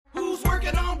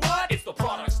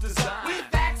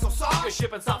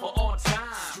shipping software on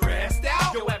time. Stressed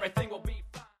out? Yo, everything will be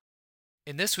fine.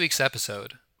 In this week's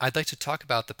episode, I'd like to talk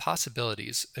about the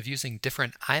possibilities of using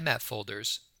different IMAP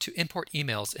folders to import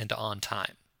emails into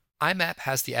OnTime. IMAP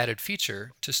has the added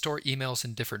feature to store emails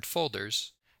in different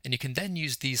folders, and you can then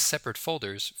use these separate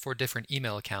folders for different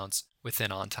email accounts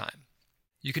within OnTime.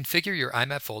 You configure your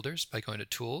IMAP folders by going to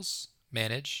Tools,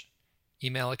 Manage,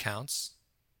 Email Accounts,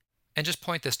 and just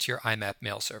point this to your IMAP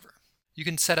mail server. You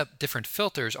can set up different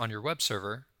filters on your web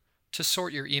server to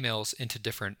sort your emails into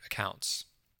different accounts.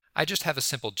 I just have a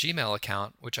simple Gmail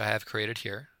account, which I have created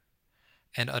here.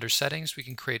 And under Settings, we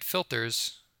can create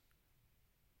filters.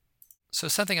 So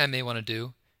something I may want to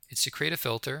do is to create a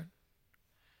filter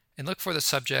and look for the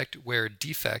subject where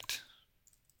defect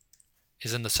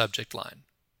is in the subject line.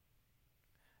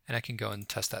 And I can go and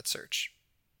test that search.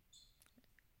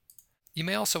 You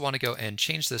may also want to go and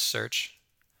change this search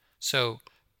so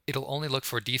it'll only look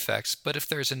for defects, but if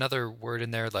there's another word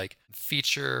in there like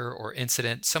feature or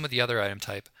incident, some of the other item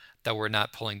type, that we're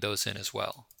not pulling those in as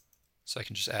well. So I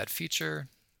can just add feature,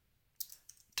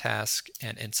 task,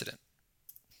 and incident.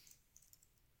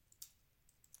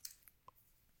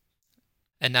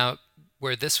 And now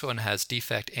where this one has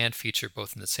defect and feature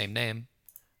both in the same name,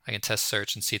 I can test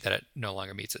search and see that it no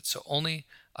longer meets it. So only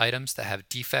items that have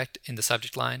defect in the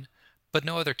subject line, but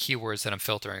no other keywords that I'm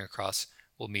filtering across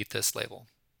will meet this label.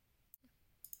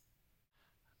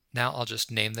 Now I'll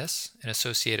just name this and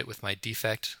associate it with my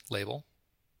defect label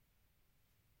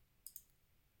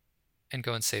and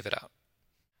go and save it out.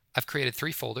 I've created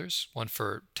 3 folders, one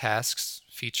for tasks,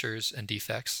 features, and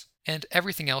defects, and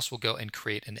everything else will go and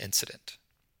create an incident.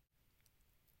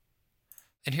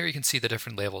 And here you can see the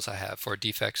different labels I have for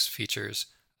defects, features,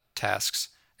 tasks,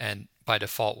 and by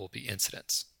default will be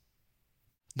incidents.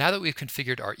 Now that we've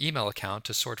configured our email account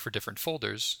to sort for different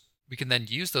folders, we can then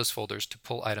use those folders to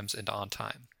pull items into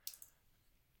OnTime.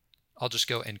 I'll just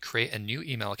go and create a new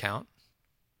email account,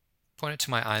 point it to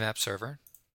my IMAP server.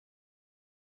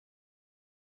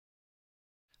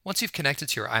 Once you've connected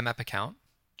to your IMAP account,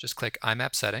 just click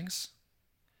IMAP Settings,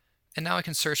 and now I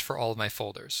can search for all of my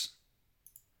folders.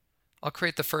 I'll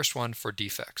create the first one for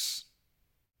defects.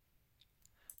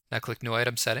 Now click New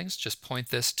Item Settings, just point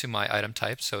this to my item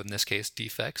type, so in this case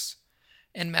defects,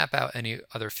 and map out any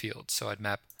other fields. So I'd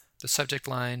map the subject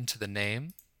line to the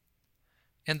name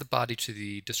and the body to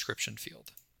the description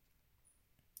field.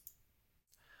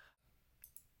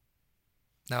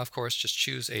 Now of course just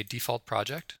choose a default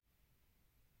project.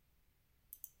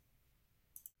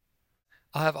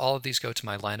 I'll have all of these go to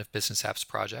my Line of Business Apps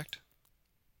project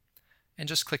and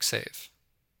just click Save.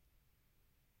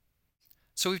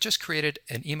 So we've just created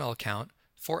an email account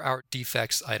for our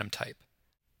defects item type.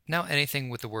 Now anything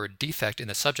with the word defect in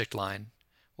the subject line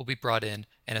will be brought in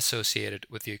and associated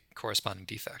with the corresponding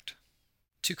defect.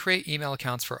 To create email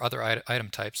accounts for other item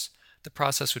types, the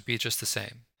process would be just the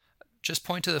same. Just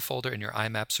point to the folder in your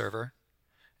IMAP server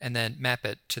and then map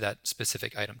it to that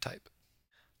specific item type.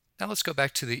 Now let's go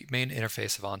back to the main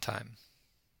interface of OnTime.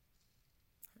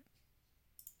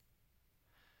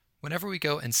 Whenever we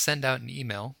go and send out an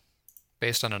email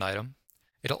based on an item,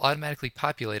 it'll automatically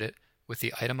populate it with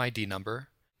the item ID number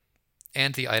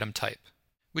and the item type,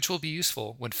 which will be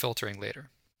useful when filtering later.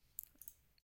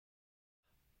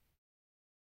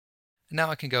 Now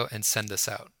I can go and send this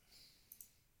out.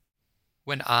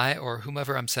 When I or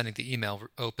whomever I'm sending the email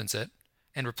opens it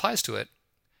and replies to it,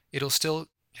 it'll still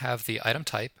have the item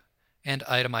type and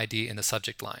item ID in the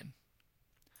subject line.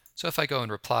 So if I go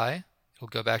and reply, it'll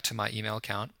go back to my email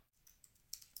account,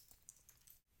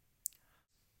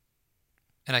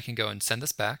 and I can go and send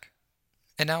this back.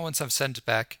 And now once I've sent it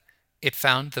back, it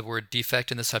found the word defect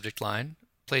in the subject line,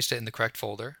 placed it in the correct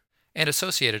folder, and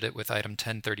associated it with item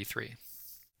 1033.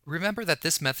 Remember that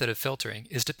this method of filtering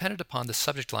is dependent upon the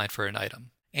subject line for an item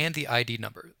and the ID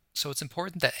number, so it's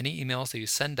important that any emails that you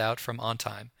send out from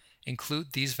OnTime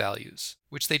include these values,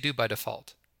 which they do by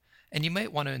default. And you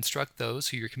might want to instruct those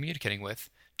who you're communicating with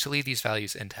to leave these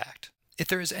values intact. If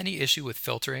there is any issue with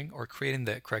filtering or creating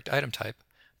the correct item type,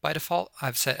 by default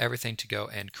I've set everything to go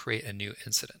and create a new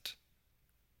incident.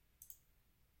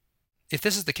 If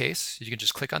this is the case, you can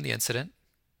just click on the incident,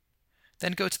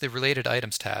 then go to the Related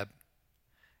Items tab,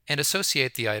 and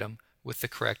associate the item with the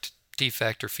correct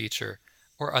defect or feature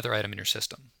or other item in your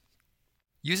system.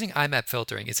 Using IMAP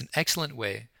filtering is an excellent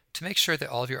way to make sure that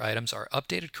all of your items are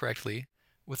updated correctly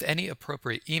with any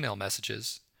appropriate email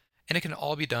messages, and it can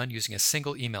all be done using a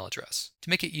single email address to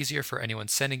make it easier for anyone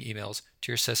sending emails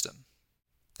to your system.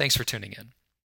 Thanks for tuning in.